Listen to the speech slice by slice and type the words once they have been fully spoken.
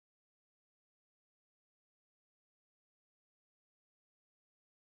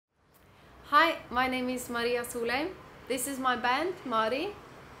Hi, my name is Maria Solheim. This is my band, Mari,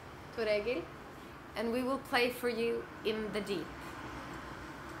 Toregil, and we will play for you In the Deep.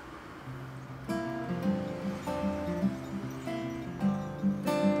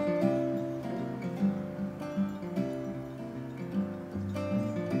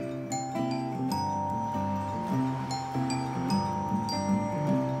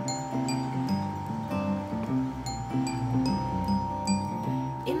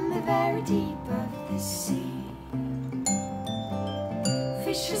 Very deep of the sea,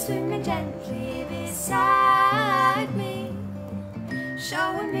 fish are swimming gently beside me,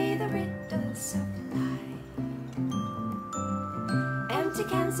 showing me the riddles of life. Empty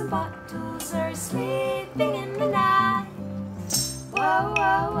cans and bottles are sleeping in the night. Whoa,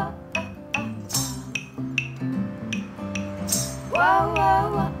 whoa, whoa, whoa, whoa,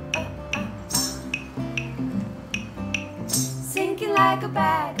 whoa. Sinking like a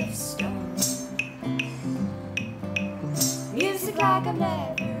bag of stones, music like I've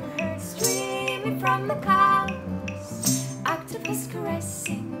never heard, streaming from the clouds, octopus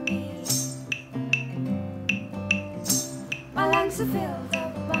caressing me. My lungs are filled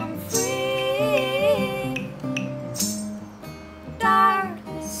up, I'm free.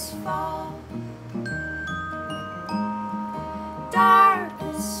 Darkness falls,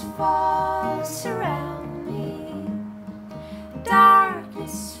 darkness falls around.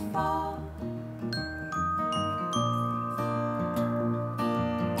 Darkness falls.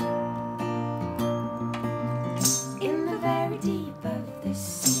 In the very deep of the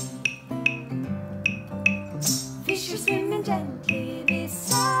sea, fish are swimming gently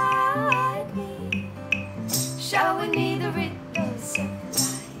beside me, showing me the riddles of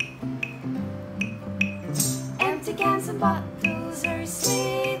life. Empty cans and bottles are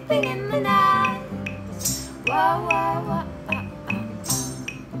sleeping in the night. Whoa, whoa, whoa.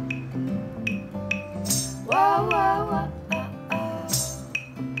 Whoa, whoa, whoa,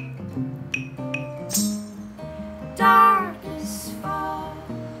 Darkness falls,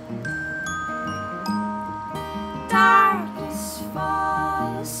 dark.